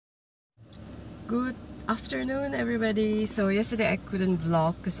Good afternoon, everybody. So yesterday I couldn't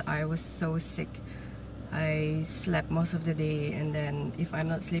vlog because I was so sick. I slept most of the day, and then if I'm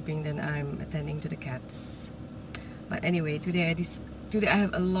not sleeping, then I'm attending to the cats. But anyway, today I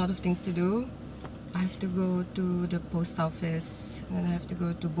have a lot of things to do. I have to go to the post office, and then I have to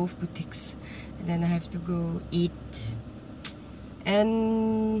go to both boutiques, and then I have to go eat,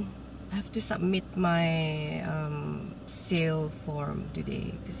 and I have to submit my sale form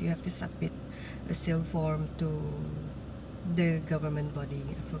today, because you have to submit a sale form to the government body.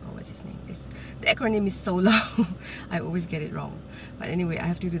 I forgot what's his name. The acronym is so long. I always get it wrong. But anyway, I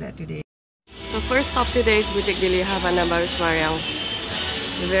have to do that today. So first stop today is Butik Dili Havana Barus Mariang.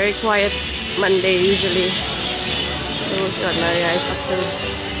 A very quiet Monday usually. So we'll see what Maria is up to.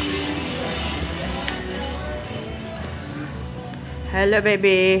 Hello,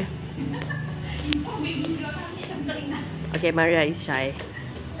 baby. Okay, Maria is shy.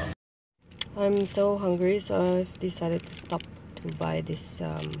 I'm so hungry, so I've decided to stop to buy this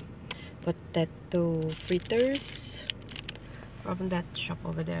potato fritters from that shop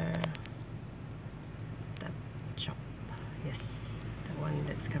over there. That shop, yes, the one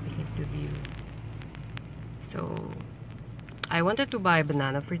that's coming into view. So I wanted to buy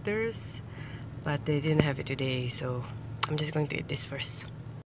banana fritters, but they didn't have it today, so I'm just going to eat this first.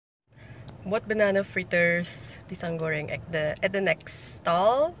 Bought banana fritters, pisang goreng at the next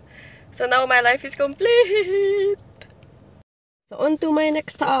stall. So now my life is complete. So on to my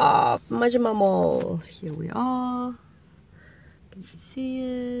next stop, Majima Mall. Here we are. Can you see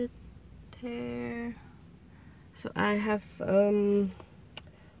it there? So I have to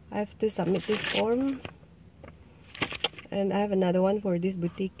submit this form, and I have another one for this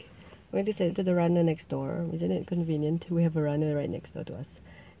boutique. I'm going to send it to the runner next door. Isn't it convenient? We have a runner right next door to us.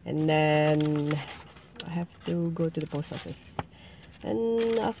 And then I have to go to the post office.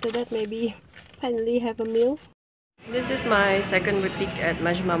 And after that, maybe finally have a meal. This is my second boutique at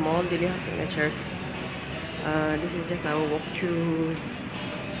Majima Mall, Dili Signatures. This is just our walkthrough.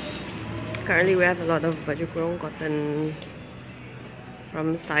 Currently we have a lot of baju kurung cotton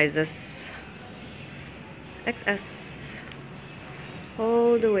from sizes XS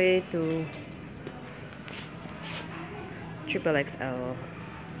all the way to XXL.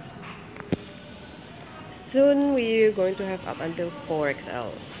 Soon we're going to have up until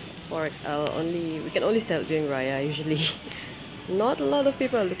 4XL. 4XL only, we can only sell during Raya usually. Not a lot of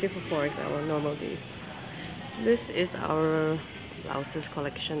people are looking for 4XL on normal days. This is our blouses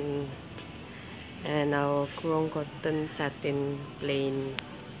collection and our kurung cotton satin plain.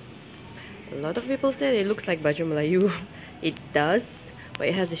 A lot of people say it looks like baju Melayu. It does, but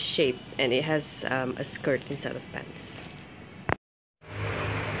it has a shape and it has a skirt instead of pants.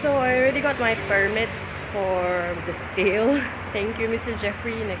 So I already got my permit for the sale. Thank you, Mr.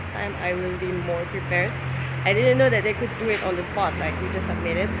 Jeffrey. Next time I will be more prepared. I didn't know that they could do it on the spot, like we just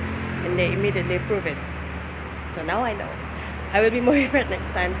submitted and they immediately approve it. So now I know. I will be more prepared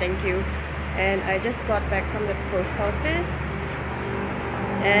next time. Thank you. And I just got back from the post office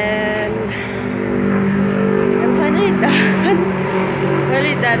and I'm finally done.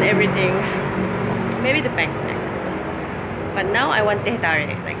 Finally done everything. Maybe the bank next. But now I want teh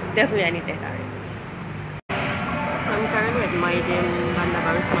tarik. Like definitely I need teh tarik. I'm currently at Maiden Banda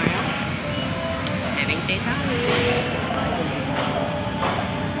Barus Maya having teh tarik.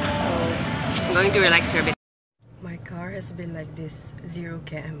 So I'm going to relax for a bit. My car has been like this 0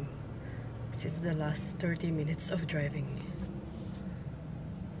 km since the last 30 minutes of driving.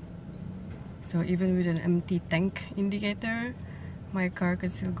 So even with an empty tank indicator, my car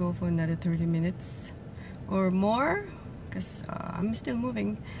could still go for another 30 minutes or more, because I'm still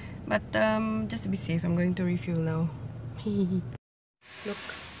moving. But just to be safe, I'm going to refuel now. Look,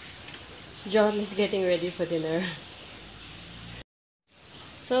 John is getting ready for dinner.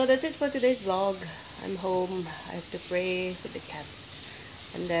 So that's it for today's vlog. I'm home. I have to pray with the cats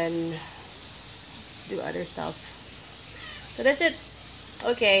and then do other stuff. So that's it.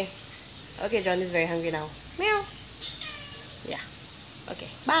 Okay. Okay, John is very hungry now. Meow. Yeah. Okay.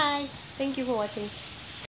 Bye. Thank you for watching.